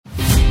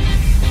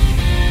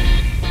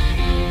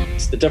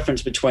the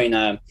difference between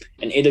an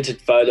edited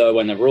photo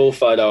and a raw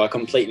photo are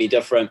completely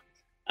different.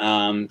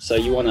 So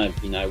you want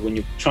to, when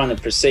you're trying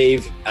to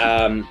perceive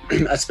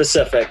a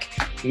specific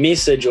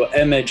message or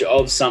image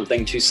of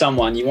something to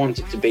someone, you want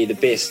it to be the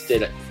best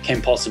that it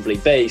can possibly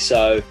be.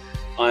 So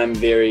I'm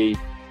very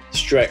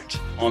strict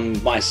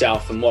on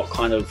myself and what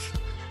kind of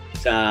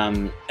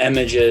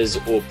images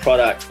or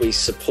product we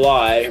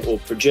supply or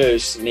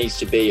produce needs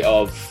to be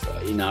of,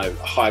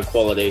 high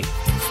quality.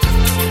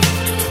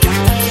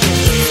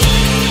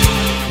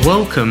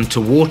 Welcome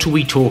to What Are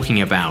We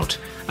Talking About,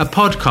 a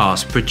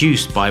podcast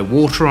produced by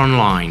Water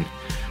Online.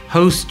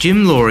 Hosts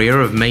Jim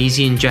Laurier of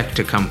Maisie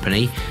Injector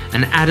Company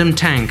and Adam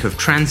Tank of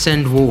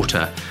Transcend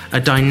Water,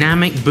 a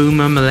dynamic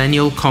boomer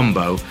millennial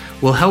combo,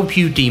 will help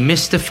you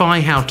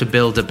demystify how to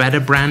build a better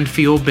brand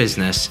for your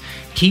business,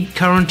 keep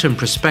current and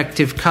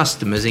prospective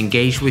customers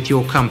engaged with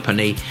your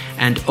company,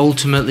 and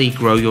ultimately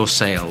grow your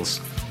sales.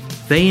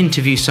 They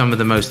interview some of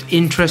the most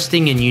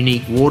interesting and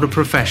unique water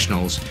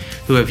professionals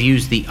who have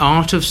used the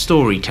art of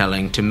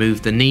storytelling to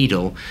move the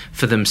needle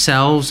for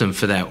themselves and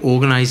for their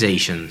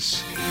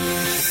organizations.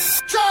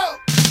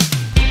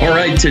 All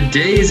right,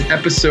 today's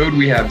episode,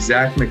 we have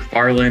Zach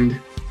McFarland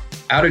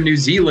out of New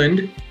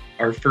Zealand,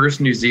 our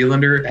first New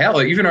Zealander.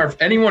 Hell, even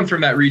anyone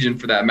from that region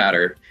for that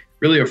matter,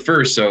 really a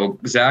first. So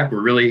Zach, we're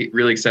really,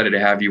 really excited to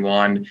have you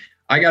on.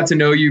 I got to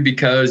know you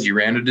because you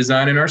ran a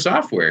design in our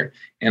software,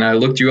 and I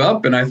looked you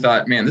up and I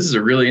thought, man, this is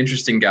a really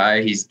interesting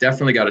guy. He's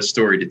definitely got a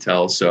story to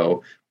tell.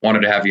 So wanted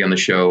to have you on the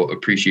show.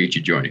 Appreciate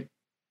you joining.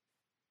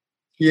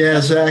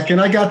 Yeah, Zach.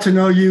 And I got to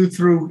know you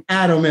through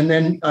Adam, and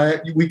then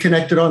we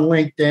connected on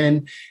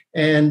LinkedIn,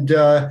 and,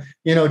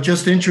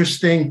 just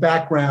interesting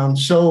background.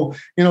 So,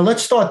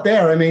 let's start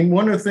there. I mean,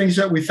 one of the things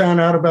that we found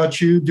out about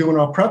you doing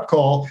our prep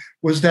call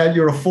was that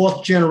you're a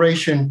fourth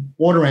generation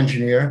water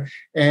engineer,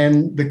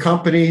 and the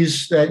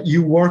companies that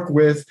you work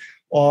with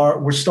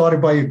were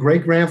started by your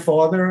great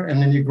grandfather and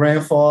then your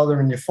grandfather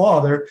and your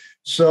father.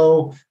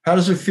 So how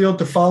does it feel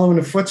to follow in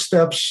the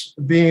footsteps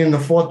being the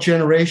fourth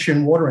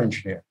generation water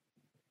engineer?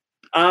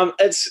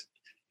 It's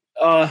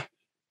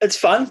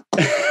fun.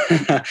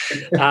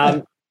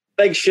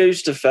 Big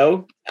shoes to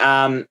fill.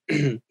 A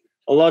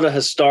lot of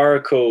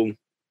historical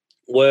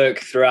work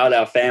throughout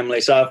our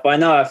family. So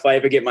if I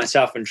ever get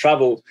myself in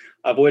trouble,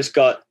 I've always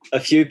got a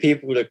few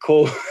people to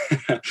call.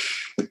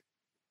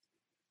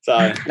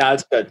 So no,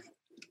 it's good.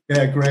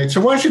 Yeah, great.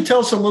 So why don't you tell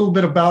us a little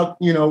bit about,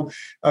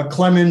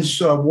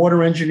 Clemens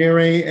Water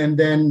Engineering, and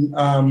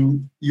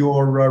then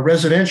your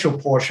residential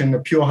portion, the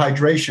Pure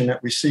Hydration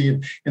that we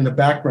see in the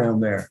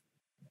background there.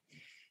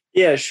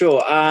 Yeah,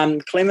 sure.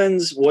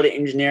 Clemens Water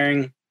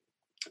Engineering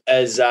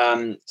is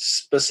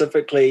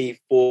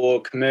specifically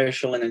for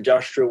commercial and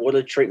industrial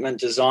water treatment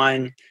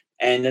design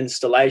and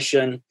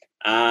installation,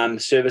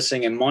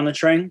 servicing and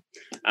monitoring.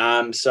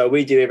 So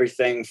we do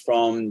everything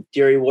from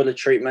dairy water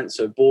treatment,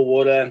 so bore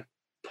water,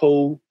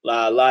 pool,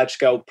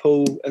 large-scale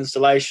pool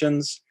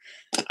installations,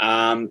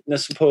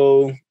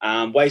 municipal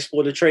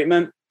wastewater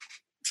treatment,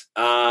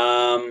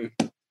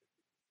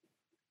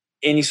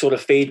 any sort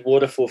of feed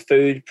water for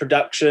food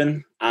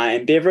production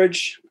and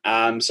beverage.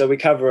 So we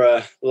cover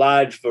a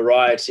large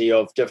variety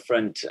of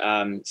different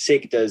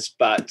sectors,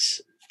 but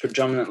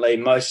predominantly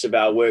most of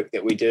our work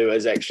that we do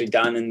is actually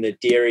done in the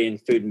dairy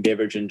and food and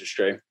beverage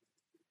industry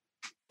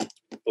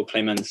for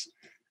Clemens.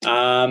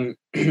 And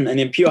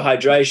then Pure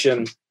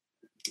Hydration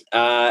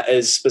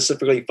is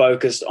specifically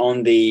focused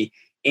on the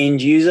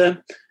end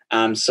user.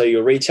 So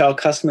your retail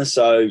customer,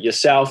 so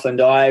yourself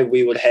and I,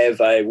 we would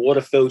have a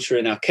water filter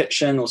in our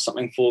kitchen or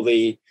something for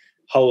the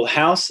whole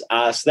house.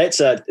 So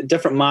that's a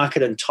different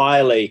market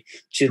entirely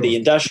to the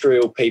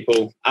industrial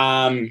people.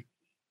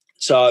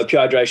 So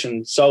Pure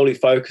Hydration solely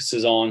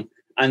focuses on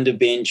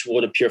underbench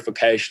water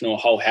purification or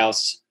whole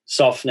house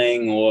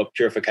softening or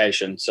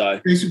purification.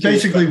 So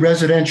basically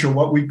residential,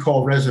 what we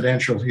call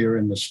residential here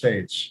in the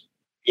States.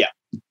 Yeah.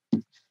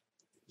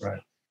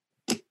 Right.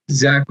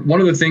 Zach, one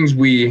of the things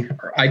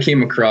I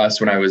came across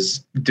when I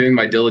was doing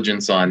my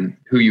diligence on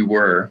who you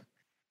were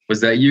was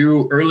that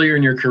you earlier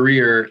in your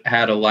career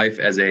had a life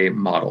as a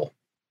model.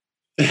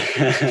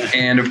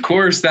 And of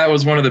course, that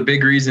was one of the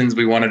big reasons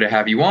we wanted to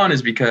have you on,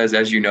 is because,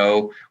 as you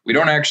know, we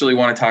don't actually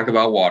want to talk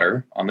about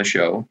water on the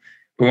show.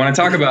 We want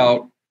to talk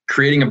about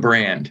creating a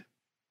brand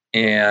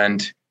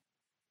and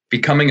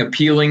becoming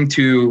appealing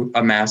to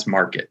a mass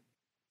market.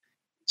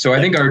 So I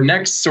think our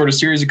next sort of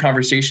series of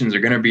conversations are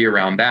going to be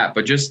around that,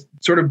 but just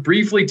sort of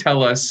briefly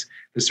tell us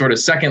the sort of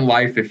second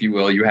life, if you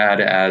will, you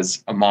had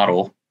as a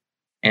model,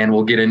 and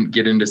we'll get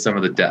into some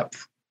of the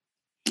depth.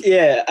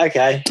 Yeah.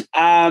 Okay.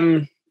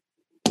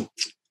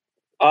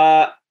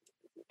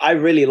 I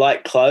really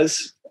like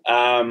clothes.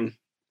 More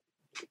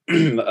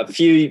than a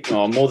few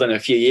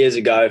years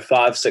ago,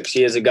 5-6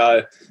 years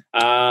ago,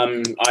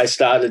 I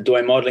started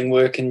doing modeling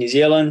work in New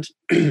Zealand,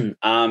 and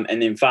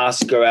then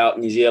fast grew out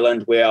in New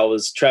Zealand, where I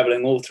was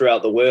traveling all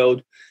throughout the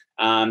world,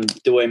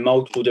 doing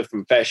multiple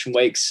different fashion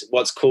weeks,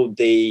 what's called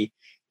the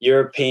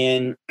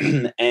European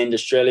and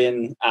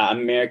Australian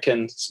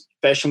American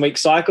Fashion Week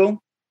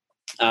cycle.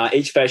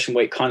 Each fashion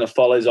week kind of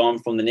follows on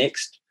from the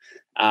next.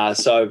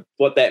 So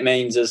what that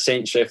means is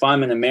essentially if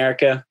I'm in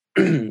America,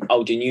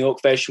 I'll do New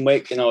York Fashion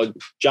Week, then I'll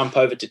jump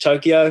over to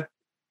Tokyo,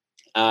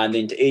 and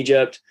then to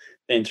Egypt,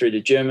 then through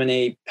to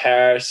Germany,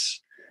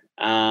 Paris,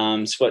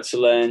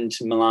 Switzerland,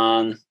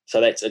 Milan. So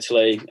that's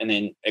Italy, and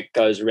then it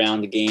goes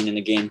around again and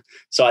again.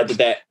 So I did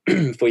that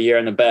for a year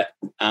and a bit.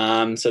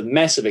 So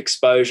massive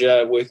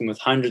exposure, working with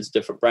hundreds of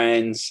different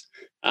brands,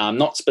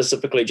 not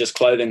specifically just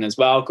clothing as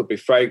well. It could be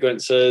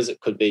fragrances,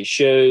 it could be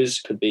shoes,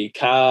 could be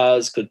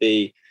cars, could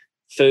be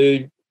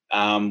food,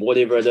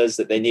 whatever it is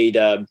that they need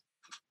a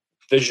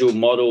visual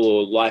model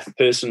or life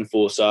person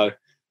for. So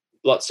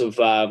lots of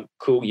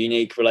cool,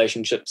 unique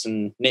relationships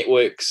and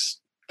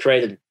networks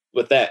created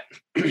with that.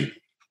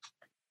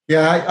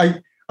 Yeah,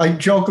 I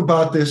joke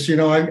about this.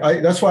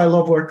 That's why I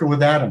love working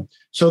with Adam.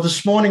 So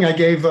this morning I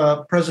gave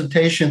a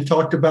presentation,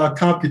 talked about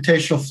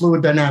computational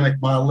fluid dynamic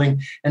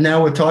modeling, and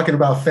now we're talking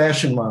about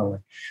fashion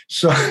modeling.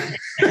 So,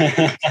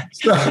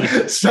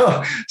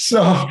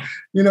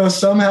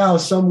 somehow,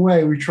 some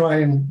way we try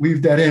and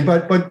weave that in.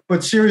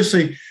 But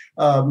seriously,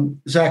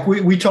 Zach,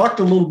 we talked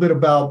a little bit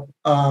about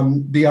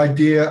the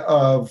idea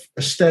of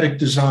aesthetic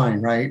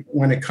design, right?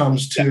 When it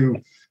comes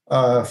to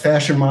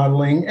fashion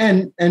modeling,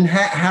 and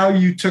how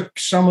you took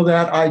some of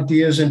that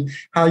ideas and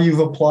how you've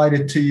applied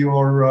it to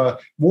your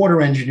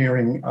water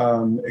engineering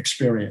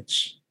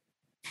experience.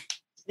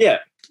 Yeah,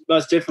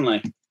 most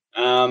definitely.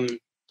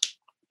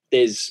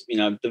 There's,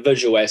 the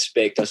visual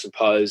aspect, I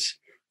suppose,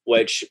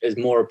 which is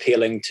more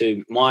appealing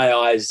to my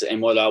eyes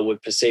and what I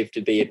would perceive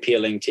to be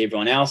appealing to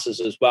everyone else's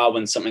as well.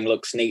 When something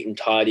looks neat and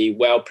tidy,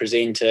 well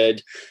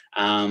presented,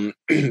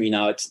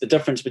 it's the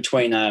difference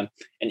between an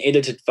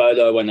edited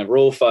photo and a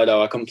raw photo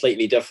are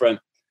completely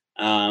different.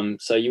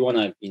 So you want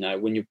to,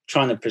 when you're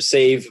trying to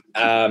perceive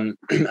a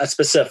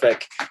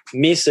specific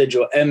message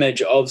or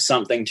image of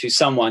something to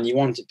someone, you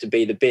want it to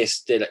be the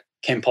best that it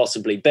can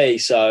possibly be.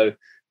 So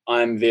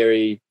I'm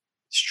very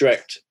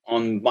strict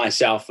on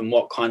myself and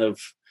what kind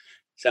of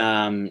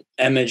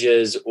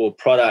images or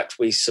product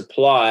we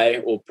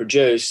supply or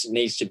produce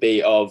needs to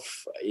be of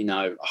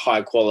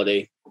high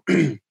quality.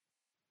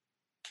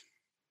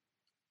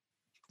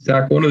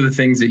 Zach, one of the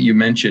things that you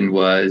mentioned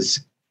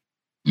was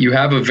you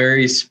have a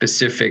very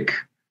specific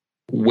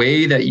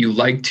way that you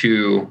like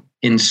to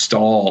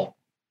install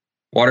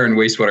water and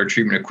wastewater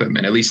treatment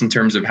equipment, at least in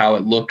terms of how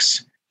it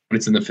looks when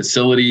it's in the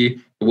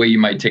facility, the way you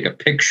might take a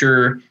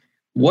picture.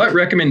 What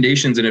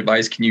recommendations and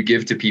advice can you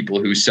give to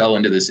people who sell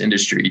into this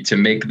industry to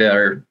make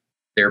their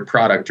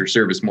product or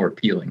service more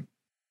appealing?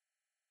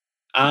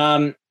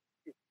 The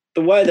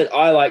way that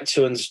I like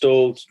to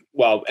install,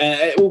 and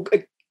it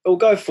will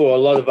go for a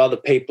lot of other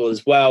people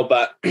as well,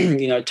 but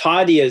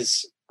tidy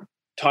is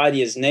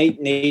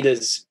neat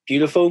is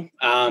beautiful,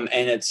 and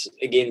it's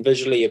again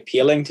visually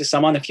appealing to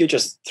someone. If you're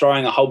just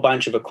throwing a whole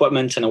bunch of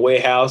equipment in a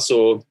warehouse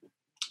or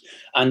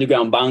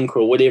underground bunker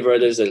or whatever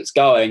it is that it's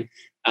going,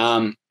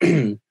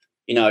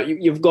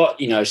 you've got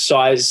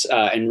size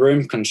and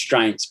room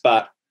constraints.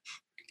 But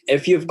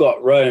if you've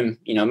got room,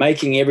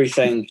 making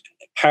everything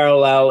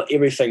parallel,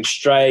 everything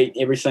straight,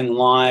 everything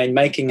lined,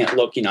 making it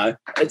look,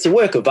 it's a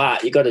work of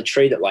art. You got to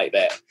treat it like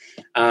that.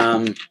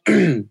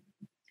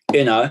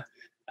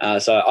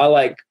 So I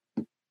like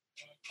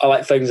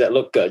things that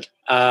look good.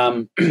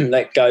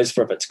 That goes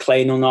for if it's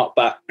clean or not,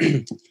 but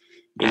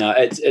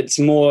it's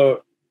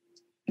more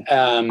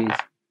what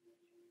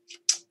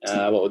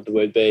would the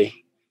word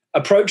be?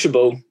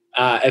 Approachable.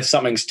 If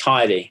something's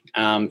tidy,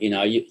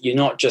 you're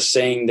not just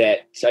seeing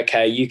that,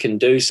 okay, you can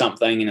do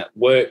something and it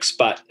works,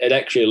 but it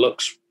actually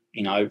looks,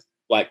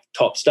 like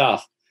top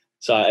stuff.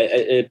 So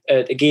it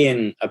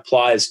again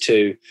applies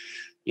to,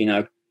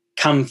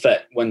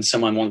 comfort when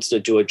someone wants to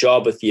do a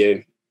job with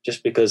you,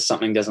 just because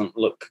something doesn't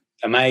look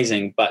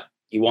amazing, but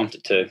you want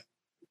it to.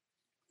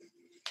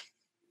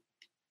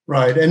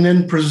 Right. And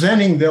then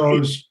presenting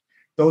those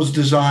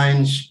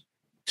designs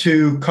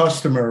to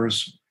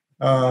customers.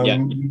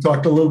 You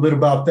talked a little bit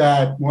about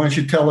that. Why don't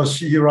you tell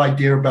us your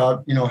idea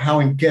about, how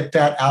we get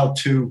that out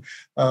to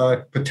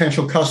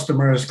potential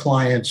customers,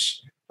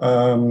 clients,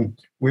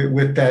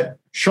 with that,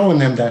 showing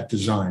them that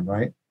design,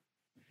 right?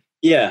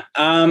 Yeah.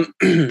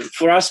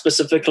 For us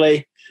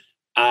specifically,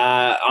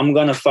 I'm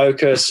going to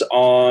focus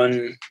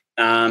on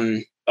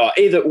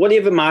either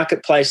whatever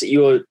marketplace that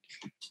you're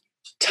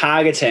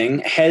targeting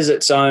has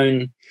its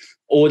own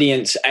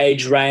audience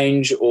age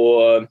range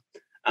or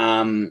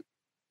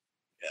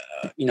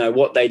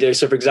what they do.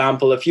 So for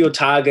example, if you're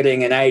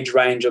targeting an age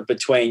range of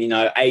between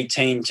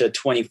 18 to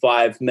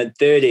 25,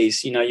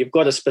 mid-30s, you've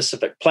got a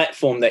specific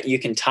platform that you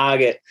can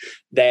target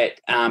that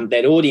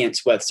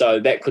audience with. So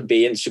that could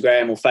be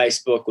Instagram or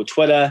Facebook or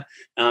Twitter.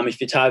 If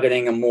you're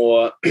targeting a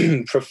more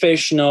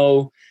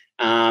professional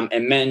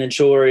and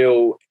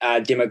managerial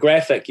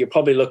demographic, you're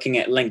probably looking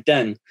at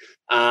LinkedIn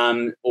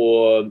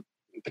or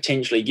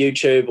potentially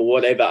YouTube or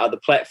whatever other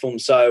platform.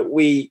 So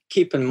we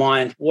keep in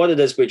mind what it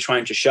is we're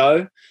trying to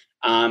show,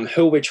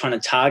 who we're trying to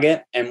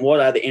target, and what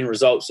are the end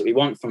results that we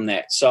want from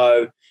that.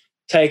 So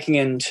taking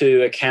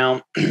into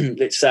account,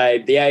 let's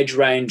say, the age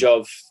range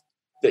of,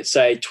 let's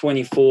say,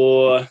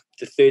 24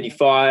 to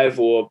 35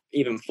 or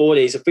even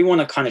 40s, if we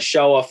want to kind of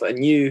show off a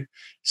new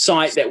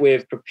site that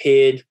we've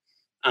prepared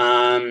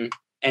and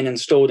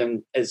installed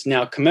and is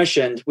now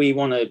commissioned, we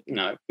want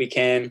to, we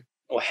can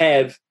or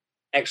have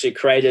actually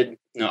created,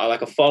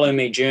 like a follow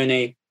me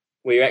journey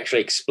where you're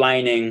actually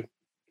explaining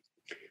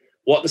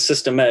what the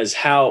system is,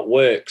 how it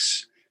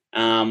works,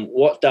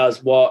 what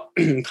does what,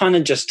 kind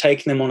of just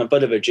taking them on a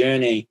bit of a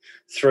journey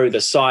through the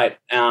site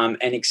and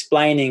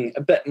explaining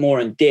a bit more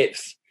in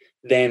depth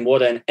than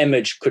what an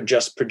image could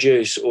just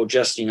produce, or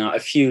just, a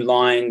few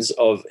lines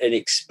of an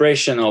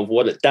expression of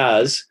what it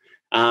does,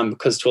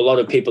 because to a lot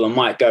of people it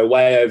might go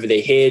way over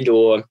their head,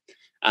 or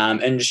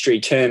industry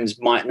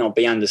terms might not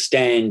be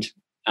understood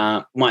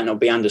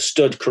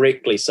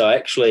correctly. So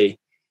actually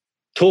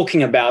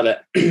talking about it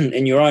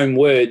in your own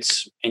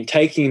words and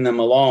taking them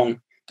along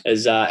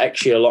is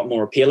actually a lot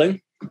more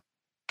appealing.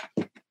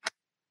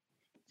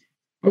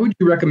 What would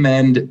you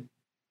recommend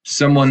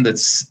someone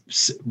that's,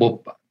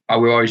 well,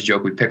 we always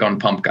joke we pick on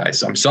pump guys.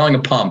 So I'm selling a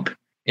pump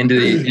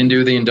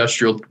into the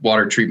industrial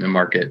water treatment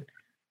market.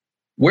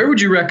 Where would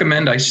you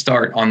recommend I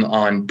start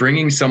on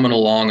bringing someone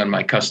along on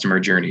my customer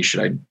journey?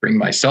 Should I bring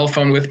my cell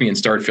phone with me and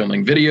start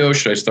filming video?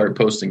 Should I start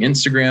posting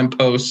Instagram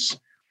posts?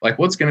 Like,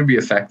 what's going to be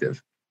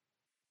effective?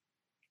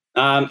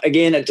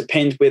 Again, it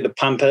depends where the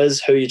pump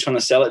is, who you're trying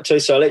to sell it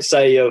to. So let's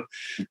say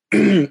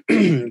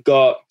you've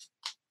got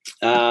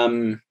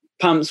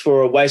pumps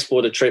for a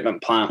wastewater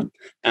treatment plant.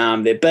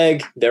 They're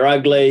big, they're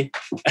ugly,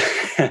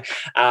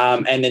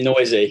 and they're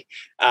noisy.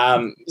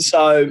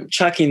 So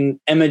chucking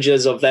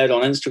images of that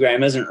on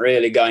Instagram isn't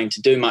really going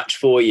to do much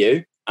for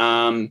you.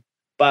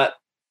 But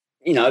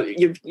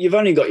you've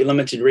only got your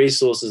limited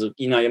resources.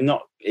 You're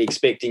not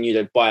expecting you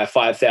to buy a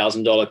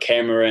 $5,000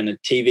 camera and a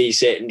TV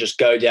set and just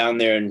go down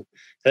there, and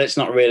that's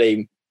not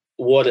really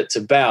what it's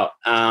about.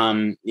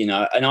 An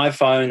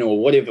iPhone or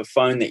whatever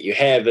phone that you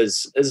have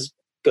is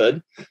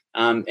good.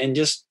 And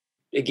just,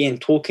 again,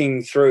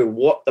 talking through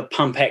what the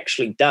pump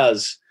actually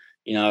does.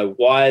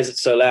 Why is it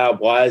so loud?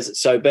 Why is it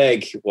so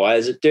big? Why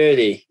is it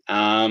dirty?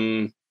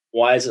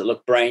 Why does it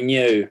look brand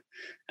new?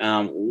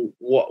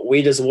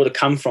 Where does the water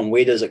come from?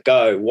 Where does it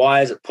go?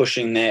 Why is it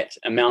pushing that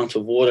amount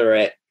of water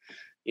at,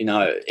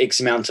 X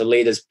amount of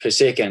liters per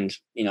second?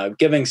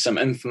 Giving some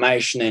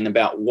information and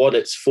about what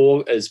it's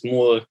for is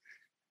more,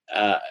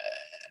 I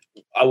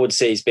would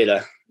say, is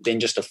better than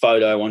just a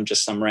photo on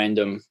just some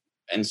random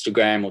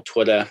Instagram or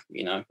Twitter.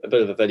 A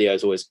bit of a video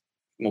is always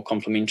more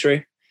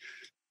complimentary.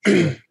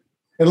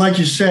 And like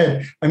you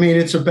said,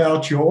 it's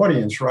about your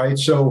audience, right?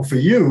 So for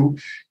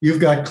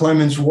you've got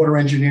Clemens Water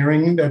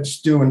Engineering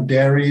that's doing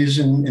dairies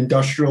and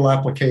industrial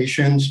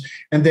applications.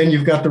 And then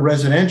you've got the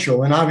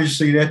residential. And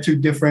obviously they're two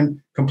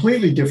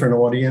completely different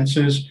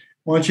audiences.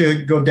 Why don't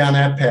you go down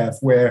that path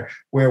where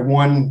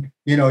one,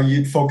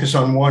 you'd focus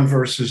on one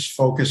versus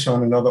focus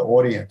on another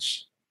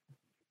audience?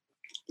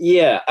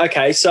 Yeah.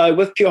 Okay. So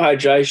with Pure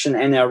Hydration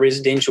and our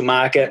residential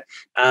market,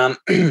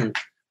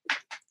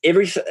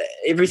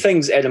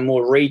 everything's at a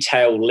more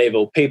retail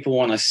level. People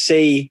want to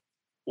see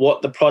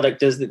what the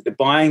product is that they're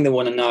buying. They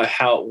want to know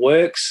how it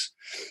works.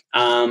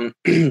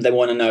 They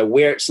want to know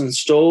where it's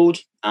installed,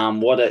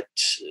 what the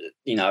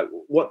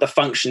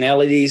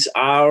functionalities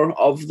are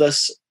of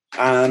this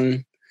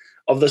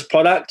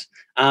product.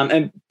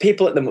 And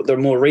people at the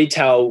more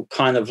retail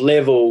kind of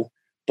level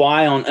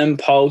buy on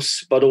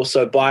impulse, but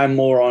also buy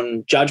more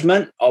on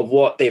judgment of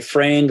what their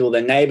friend or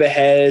their neighbor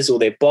has or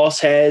their boss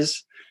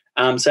has.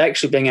 So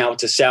actually being able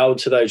to sell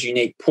to those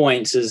unique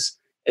points is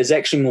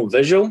actually more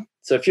visual.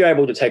 So if you're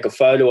able to take a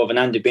photo of an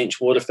underbench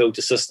water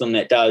filter system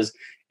that does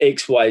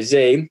X, Y,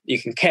 Z,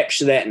 you can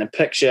capture that in a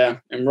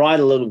picture and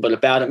write a little bit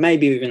about it,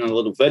 maybe even a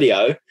little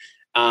video.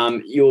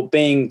 You're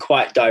being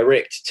quite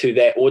direct to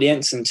that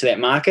audience and to that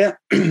market.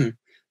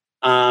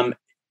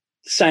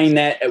 Saying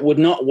that, it would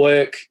not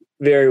work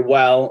very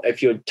well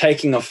if you're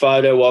taking a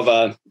photo of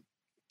a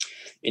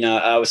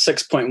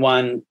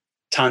 6.1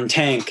 ton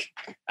tank,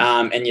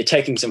 and you're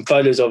taking some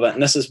photos of it,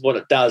 and this is what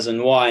it does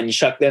and why, and you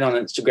chuck that on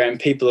Instagram.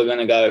 People are going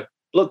to go,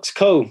 looks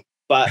cool,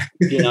 but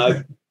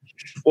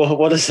well,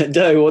 what does it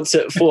do? What's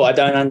it for? I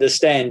don't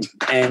understand,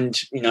 and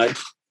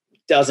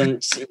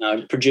doesn't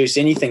produce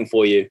anything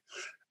for you.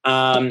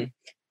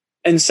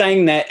 And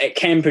saying that, it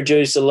can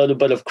produce a little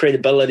bit of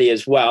credibility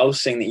as well,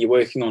 seeing that you're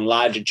working on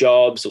larger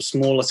jobs or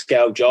smaller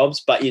scale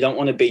jobs, but you don't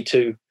want to be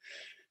too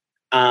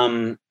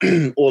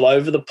all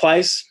over the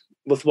place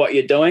with what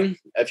you're doing.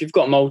 If you've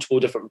got multiple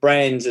different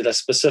brands that are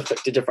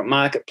specific to different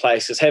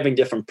marketplaces, having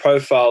different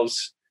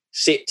profiles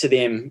set to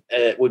them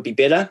would be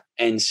better,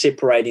 and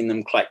separating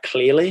them quite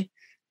clearly.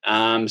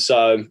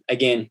 So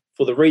again,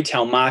 for the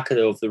retail market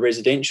of the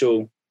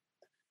residential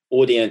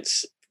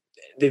audience,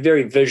 they're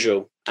very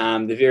visual.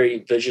 They're very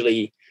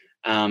visually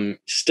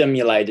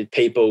stimulated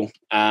people.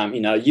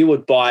 You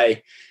would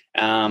buy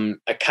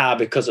a car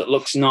because it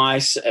looks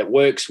nice, it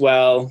works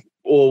well,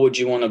 or would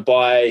you want to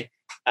buy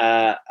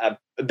a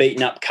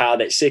beaten up car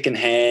that's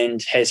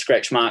secondhand, has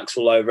scratch marks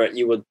all over it?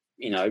 You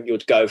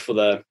would go for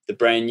the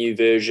brand new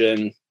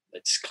version.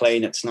 It's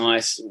clean, it's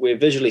nice. We're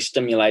visually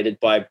stimulated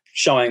by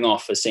showing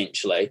off,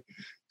 essentially.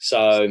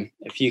 So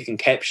if you can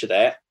capture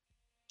that,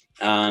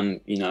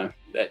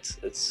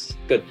 it's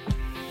good.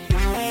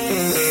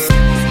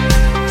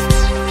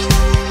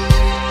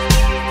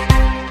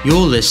 You're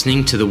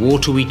listening to the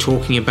What Are We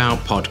Talking About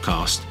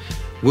podcast.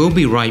 We'll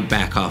be right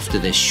back after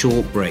this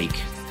short break.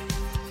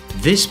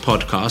 This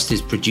podcast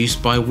is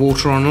produced by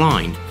Water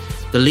Online,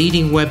 the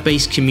leading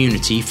web-based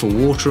community for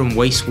water and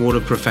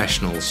wastewater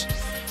professionals.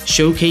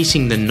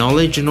 Showcasing the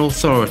knowledge and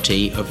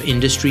authority of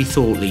industry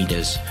thought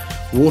leaders,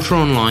 Water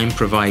Online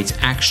provides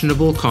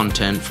actionable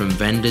content from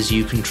vendors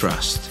you can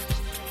trust.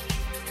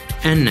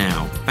 And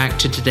now, back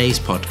to today's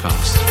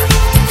podcast.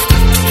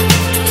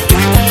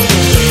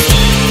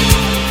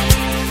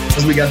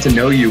 As we got to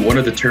know you, one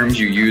of the terms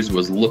you used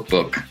was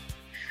lookbook,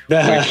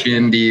 which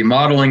in the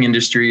modeling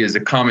industry is a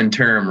common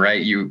term,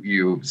 right?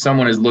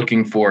 Someone is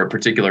looking for a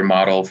particular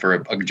model for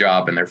a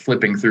job, and they're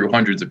flipping through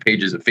hundreds of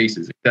pages of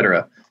faces,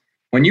 etc.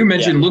 When you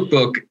mention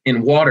lookbook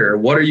in water,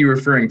 what are you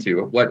referring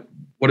to? What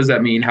does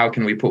that mean? How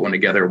can we put one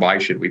together? Why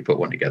should we put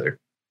one together?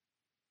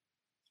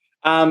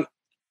 I'll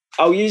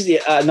use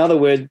another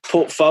word,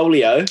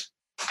 portfolio,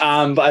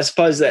 but I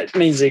suppose that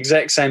means the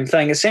exact same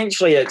thing.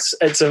 Essentially, it's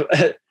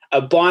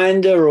a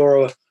binder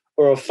or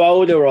a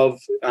folder of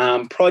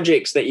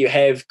projects that you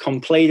have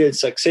completed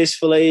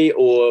successfully,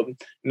 or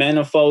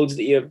manifolds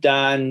that you have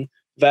done,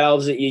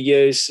 valves that you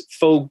use,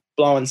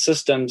 full-blown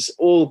systems,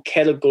 all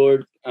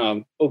categorized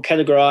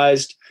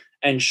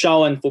and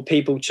shown for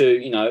people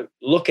to,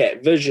 look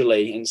at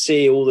visually and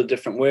see all the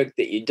different work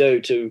that you do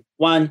to,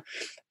 one,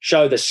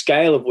 show the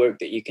scale of work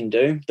that you can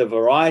do, the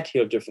variety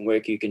of different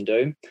work you can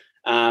do.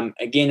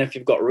 Again, if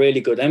you've got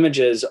really good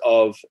images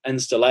of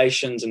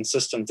installations and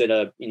systems that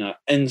are,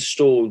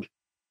 installed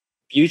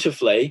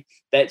beautifully,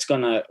 that's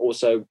going to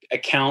also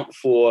account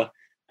for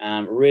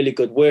really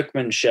good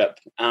workmanship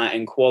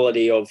and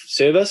quality of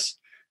service.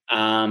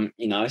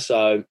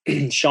 So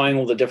showing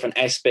all the different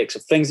aspects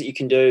of things that you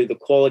can do, the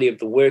quality of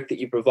the work that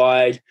you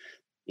provide,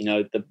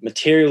 the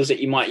materials that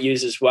you might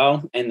use as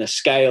well, and the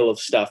scale of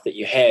stuff that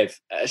you have,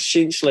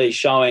 essentially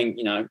showing,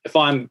 if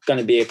I'm going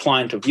to be a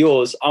client of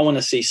yours, I want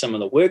to see some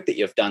of the work that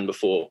you've done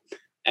before.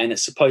 And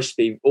it's supposed to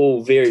be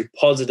all very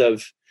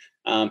positive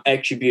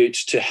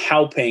attributes to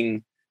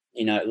helping,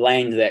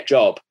 land that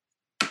job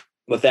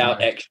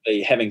without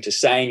actually having to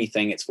say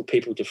anything. It's for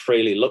people to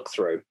freely look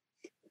through.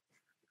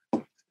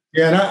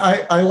 Yeah, and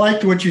I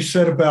liked what you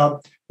said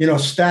about,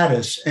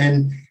 status.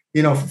 And,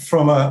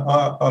 from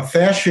a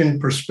fashion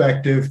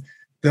perspective,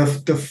 the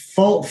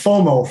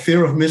FOMO,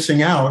 fear of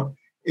missing out,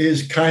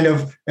 is kind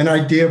of an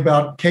idea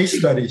about case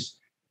studies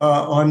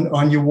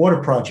on your water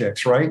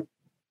projects, right?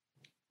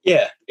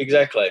 Yeah,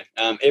 exactly.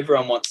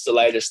 Everyone wants the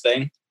latest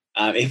thing.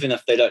 Even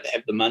if they don't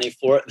have the money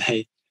for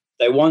it,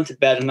 they want it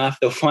bad enough,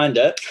 they'll find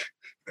it.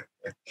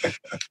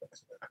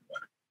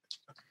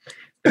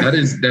 That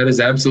is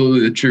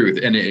absolutely the truth.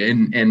 And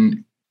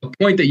a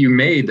point that you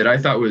made that I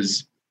thought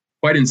was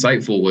quite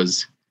insightful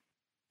was,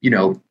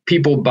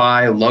 people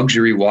buy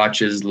luxury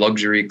watches,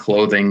 luxury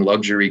clothing,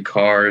 luxury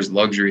cars,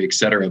 luxury,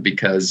 etc.,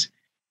 because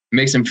it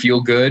makes them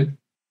feel good.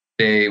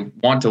 They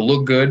want to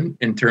look good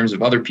in terms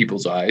of other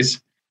people's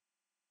eyes.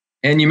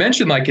 And you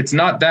mentioned it's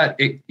not that,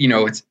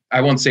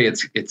 I won't say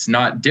it's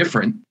not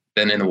different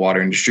than in the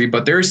water industry,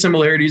 but there are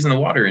similarities in the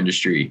water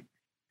industry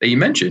that you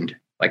mentioned.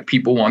 Like,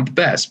 people want the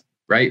best,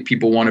 right?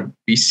 People want to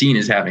be seen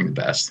as having the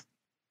best.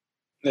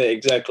 Yeah,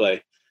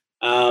 exactly.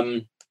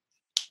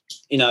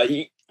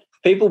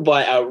 People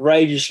buy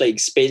outrageously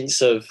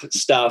expensive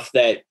stuff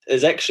that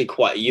is actually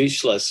quite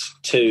useless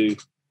to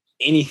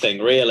anything,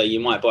 really. You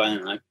might buy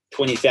a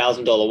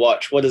 $20,000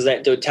 watch. What does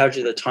that do? It tells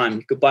you the time.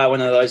 You could buy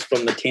one of those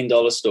from the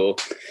 $10 store.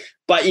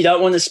 But you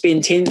don't want to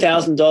spend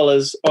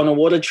 $10,000 on a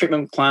water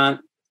treatment plant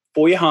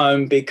for your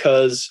home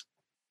because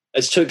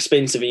it's too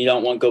expensive and you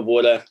don't want good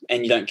water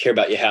and you don't care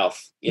about your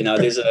health.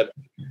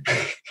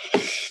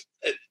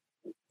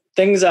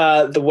 Things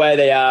are the way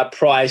they are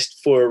priced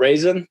for a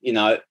reason,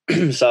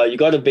 so you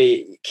got to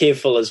be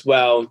careful as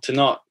well to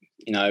not,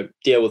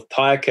 deal with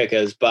tire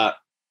kickers. But,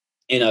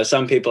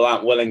 some people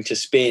aren't willing to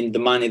spend the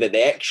money that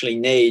they actually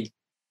need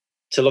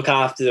to look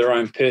after their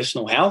own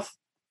personal health.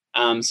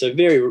 It's a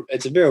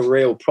very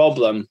real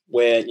problem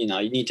where, you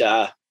need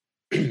to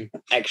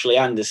actually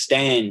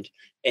understand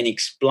and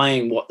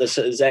explain what this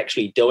is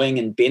actually doing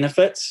and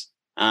benefits.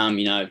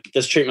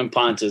 This treatment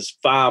plant is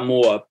far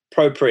more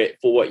appropriate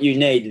for what you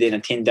need than a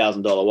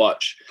 $10,000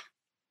 watch.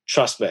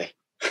 Trust me.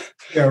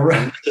 Yeah,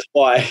 right. That's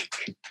why.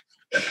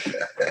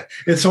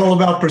 It's all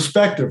about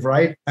perspective,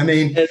 right? I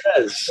mean, it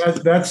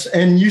is.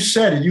 And you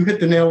said it. You hit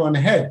the nail on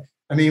the head.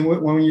 I mean,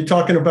 when you're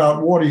talking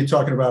about water, you're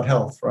talking about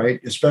health, right?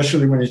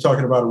 Especially when you're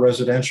talking about a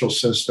residential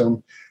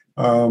system.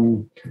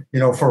 For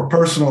a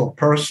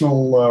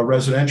personal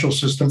residential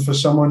system, for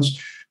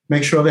someone's,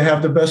 make sure they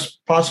have the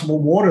best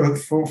possible water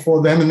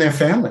for them and their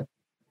family.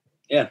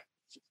 Yeah.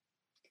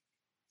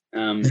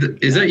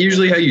 Is that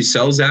usually how you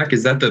sell, Zach?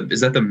 Is that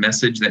the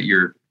message that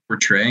you're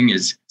portraying?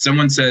 Is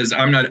someone says,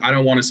 I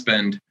don't want to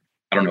spend,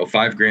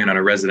 $5,000 on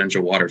a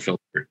residential water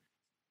filter.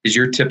 Is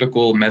your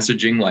typical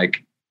messaging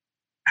like,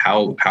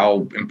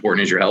 how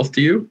important is your health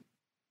to you?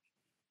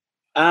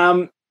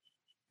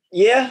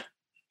 Yeah,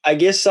 I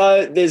guess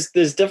so. There's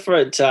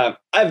different. I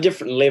have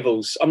different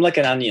levels. I'm like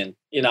an onion.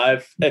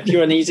 If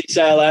you're an easy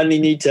sale, I only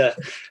need to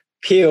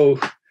peel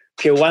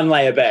one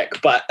layer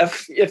back. But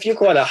if you're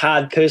quite a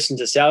hard person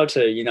to sell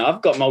to,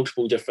 I've got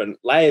multiple different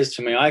layers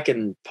to me. I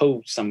can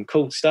pull some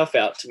cool stuff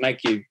out to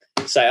make you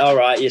say, all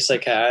right, yes,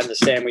 okay, I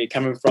understand where you're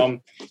coming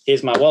from.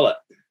 Here's my wallet.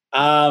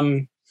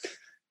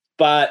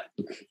 But,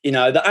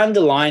 the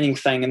underlining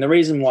thing, and the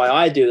reason why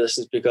I do this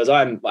is because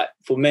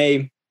for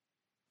me,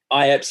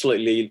 I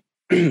absolutely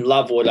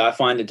love water. I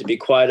find it to be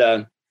quite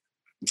a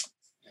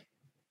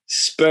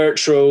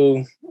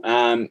spiritual,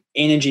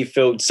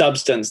 energy-filled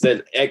substance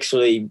that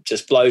actually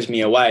just blows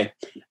me away.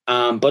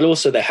 But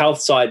also the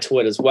health side to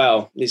it as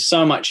well. There's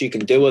so much you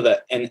can do with it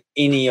in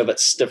any of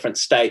its different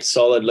states,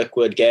 solid,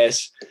 liquid,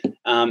 gas.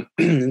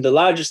 The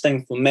largest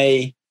thing for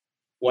me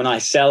when I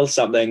sell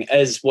something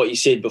is what you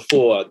said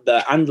before,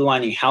 the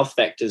underlying health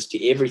factors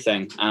to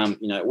everything.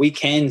 We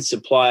can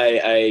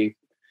supply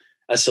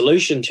a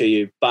solution to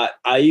you, but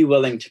are you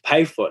willing to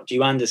pay for it? Do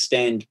you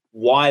understand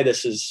why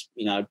this is,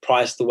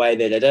 priced the way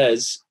that it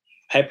is?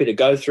 Happy to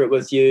go through it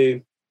with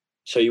you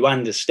so you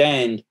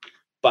understand,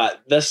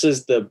 but this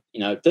is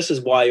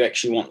why you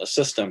actually want the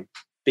system,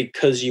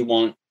 because you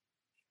want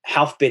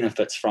health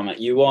benefits from it.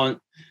 You want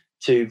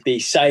to be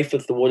safe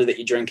with the water that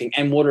you're drinking,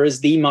 and water is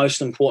the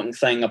most important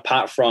thing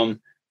apart from,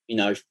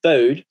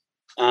 food,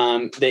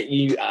 that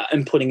you are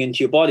inputting into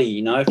your body.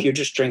 If you're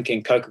just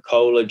drinking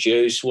Coca-Cola,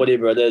 juice,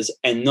 whatever it is,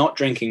 and not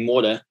drinking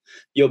water,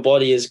 your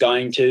body is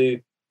going to,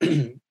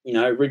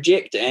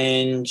 reject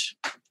and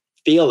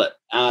feel it.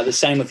 The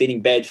same with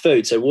eating bad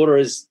food. So water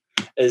is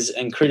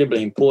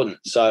incredibly important.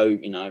 So,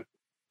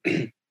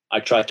 I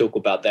try to talk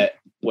about that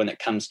when it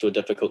comes to a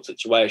difficult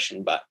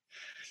situation, but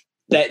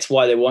that's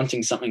why they're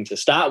wanting something to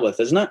start with,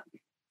 isn't it?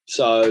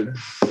 So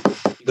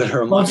you got to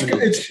remind me.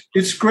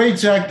 It's great,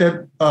 Zach,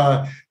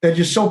 that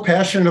you're so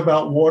passionate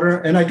about water.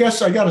 And I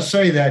guess I got to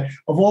say that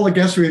of all the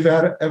guests we've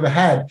ever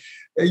had,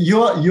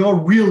 you're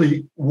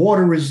really,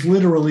 water is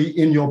literally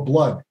in your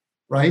blood,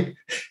 right?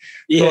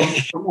 Yeah.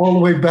 From all the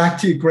way back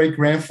to your great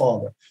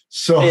grandfather.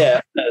 So yeah,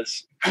 it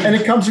is. And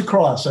it comes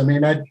across. I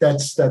mean,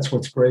 that's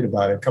what's great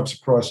about it. It comes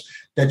across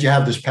that you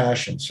have this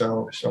passion.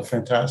 So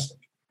fantastic.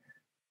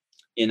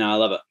 I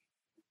love it.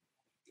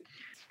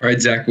 All right,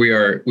 Zach, we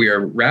are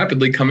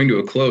rapidly coming to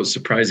a close,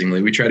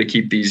 surprisingly. We try to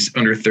keep these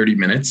under 30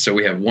 minutes, so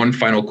we have one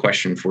final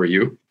question for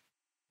you.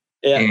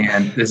 Yeah.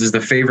 And this is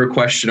the favorite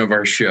question of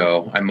our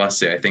show, I must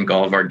say. I think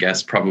all of our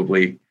guests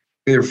probably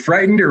either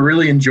frightened or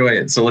really enjoy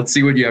it. So let's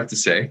see what you have to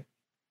say.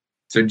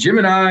 So Jim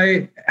and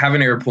I have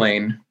an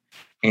airplane,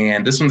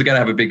 and this one's got to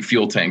have a big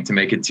fuel tank to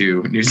make it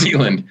to New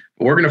Zealand.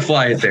 But we're going to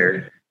fly it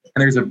there.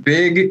 And there's a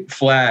big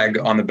flag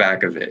on the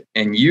back of it,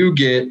 and you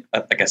get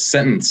a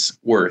sentence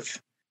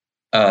worth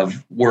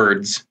of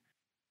words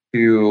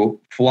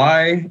to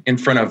fly in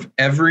front of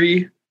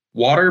every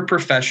water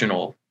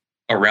professional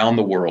around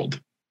the world.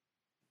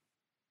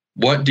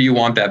 What do you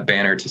want that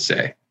banner to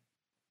say?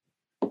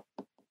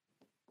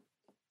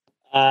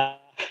 I'm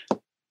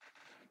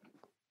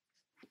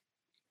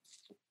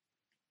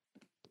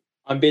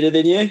better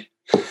than you.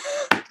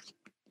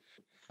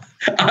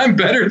 I'm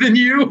better than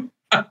you.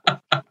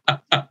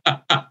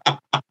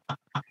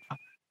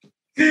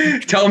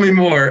 Tell me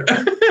more.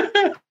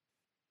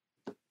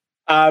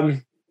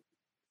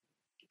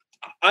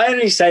 I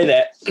only say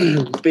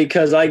that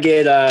because I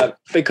get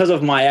because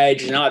of my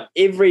age.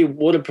 Every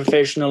water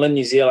professional in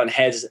New Zealand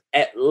has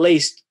at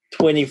least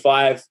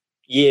 25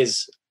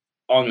 years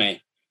on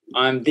me.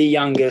 I'm the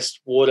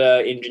youngest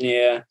water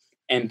engineer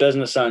and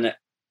business owner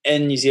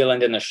in New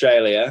Zealand and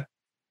Australia,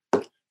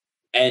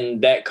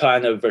 and that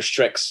kind of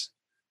restricts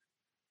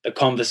the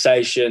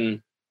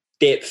conversation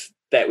depth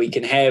that we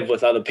can have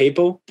with other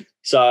people.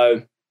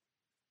 So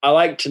I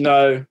like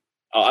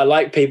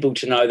people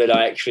to know that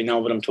I actually know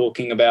what I'm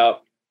talking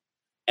about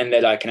and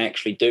that I can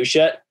actually do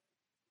shit.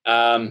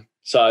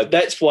 So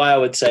that's why I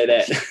would say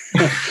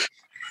that.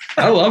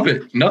 I love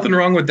it. Nothing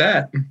wrong with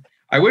that.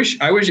 I wish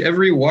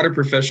every water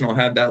professional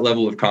had that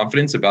level of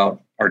confidence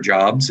about our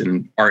jobs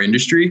and our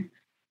industry,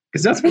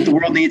 because that's what the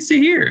world needs to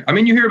hear. I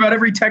mean, you hear about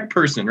every tech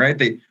person, right?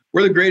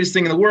 We're the greatest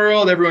thing in the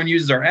world. Everyone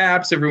uses our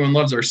apps. Everyone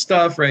loves our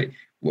stuff, right?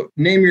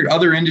 Name your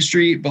other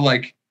industry,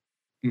 but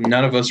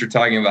none of us are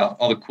talking about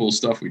all the cool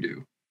stuff we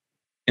do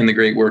and the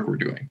great work we're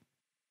doing.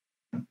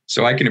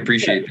 So I can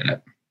appreciate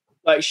that.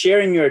 Like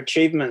sharing your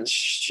achievements,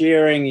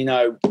 sharing,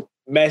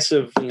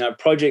 massive,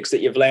 projects that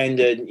you've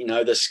landed,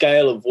 the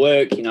scale of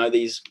work,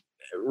 these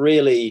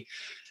really,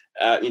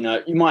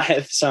 you might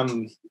have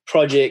some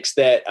projects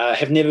that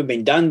have never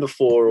been done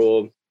before,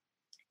 or,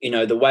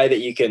 the way that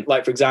you can,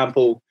 like, for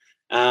example,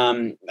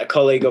 a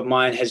colleague of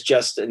mine has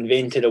just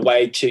invented a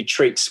way to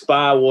treat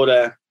spa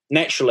water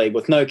naturally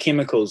with no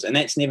chemicals, and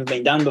that's never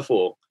been done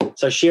before.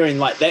 So sharing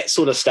like that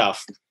sort of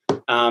stuff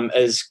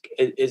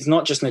is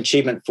not just an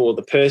achievement for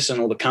the person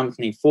or the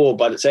company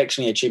but it's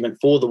actually an achievement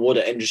for the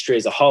water industry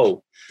as a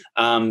whole.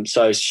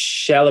 So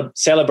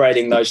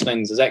celebrating those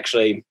things is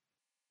actually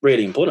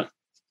really important.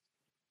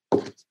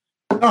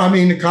 No, I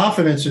mean, the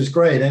confidence is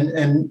great.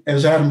 And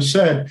as Adam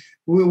said,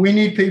 we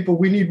need people,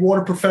 we need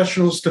water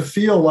professionals to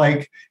feel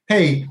like,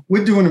 hey,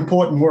 we're doing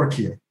important work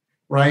here,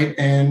 right?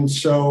 And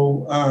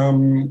so,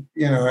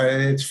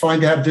 it's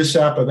fine to have this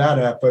app or that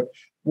app, but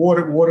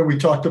water we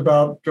talked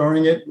about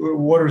during it,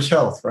 water is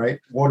health, right?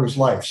 Water is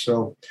life.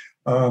 So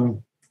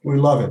we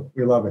love it.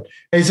 We love it.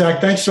 Hey, Zach,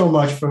 thanks so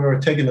much for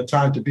taking the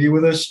time to be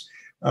with us.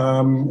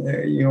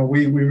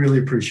 We really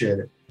appreciate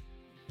it.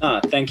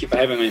 Thank you for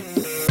having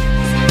me.